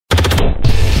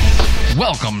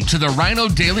Welcome to the Rhino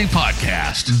Daily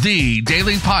Podcast, the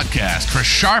daily podcast for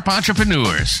sharp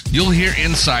entrepreneurs. You'll hear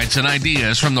insights and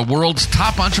ideas from the world's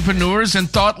top entrepreneurs and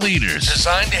thought leaders,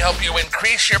 designed to help you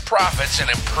increase your profits and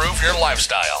improve your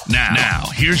lifestyle. Now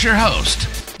here's your host,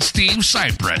 Steve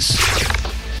Cypress.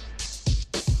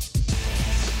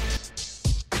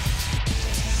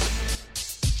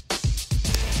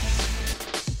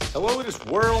 Hello, it is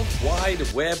World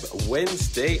Wide Web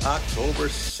Wednesday, October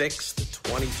 6th,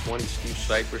 2020. Steve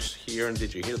Cypress here, and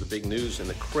did you hear the big news in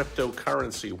the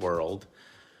cryptocurrency world?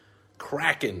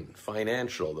 Kraken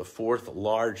Financial, the fourth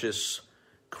largest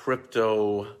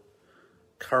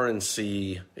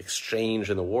cryptocurrency exchange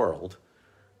in the world,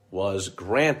 was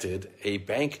granted a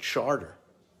bank charter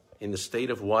in the state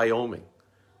of Wyoming,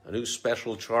 a new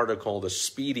special charter called a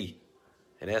SPDI,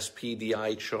 an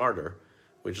SPDI charter,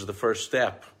 which is the first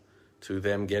step to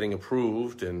them getting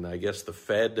approved, and I guess the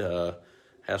Fed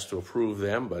has to approve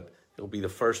them, but it'll be the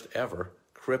first ever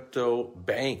crypto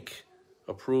bank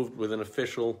approved with an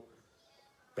official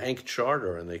bank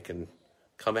charter, and they can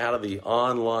come out of the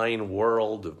online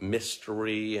world of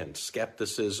mystery and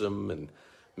skepticism and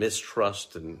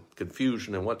mistrust and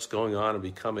confusion and what's going on and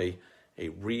become a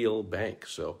real bank.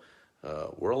 So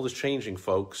world is changing,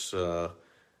 folks.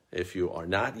 If you are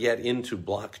not yet into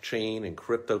blockchain and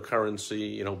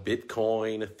cryptocurrency,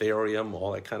 Bitcoin, Ethereum,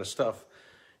 all that kind of stuff,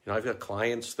 I've got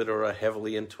clients that are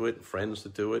heavily into it and friends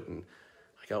that do it. And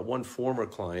I got one former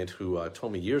client who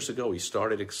told me years ago he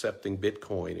started accepting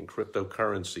Bitcoin and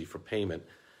cryptocurrency for payment.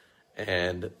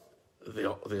 And they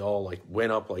all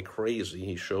went up like crazy.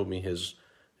 He showed me his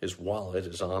wallet,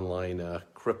 his online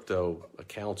crypto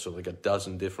accounts, so like a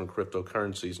dozen different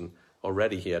cryptocurrencies. And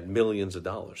already he had millions of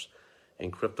dollars in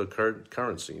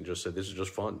cryptocurrency, and just said, this is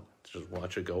just fun. Just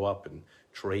watch it go up and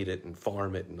trade it and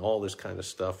farm it and all this kind of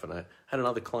stuff. And I had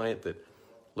another client that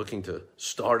looking to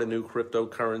start a new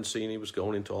cryptocurrency, and he was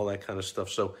going into all that kind of stuff.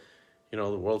 So,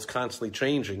 the world's constantly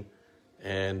changing,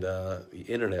 and the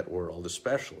internet world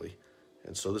especially.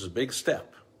 And so there's a big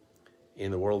step in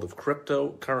the world of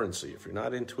cryptocurrency. If you're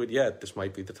not into it yet, this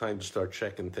might be the time to start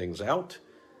checking things out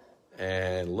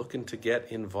and looking to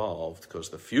get involved, because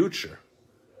the future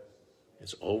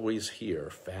is always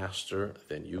here, faster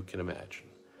than you can imagine.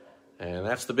 And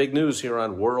that's the big news here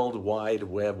on World Wide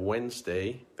Web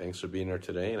Wednesday. Thanks for being here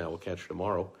today, and I will catch you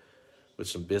tomorrow with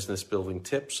some business building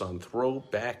tips on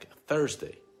Throwback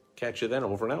Thursday. Catch you then.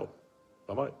 Over and out.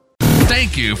 Bye-bye.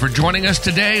 Thank you for joining us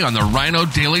today on the Rhino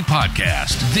Daily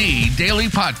Podcast, the daily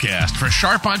podcast for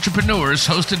sharp entrepreneurs,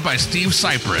 hosted by Steve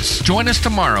Cypress. Join us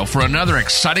tomorrow for another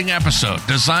exciting episode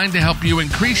designed to help you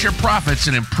increase your profits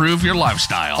and improve your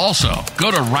lifestyle. Also,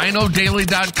 go to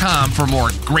rhinodaily.com for more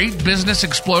great business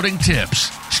exploding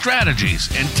tips, strategies,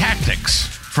 and tactics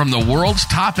from the world's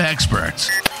top experts.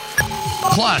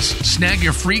 Plus, snag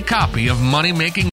your free copy of Money Making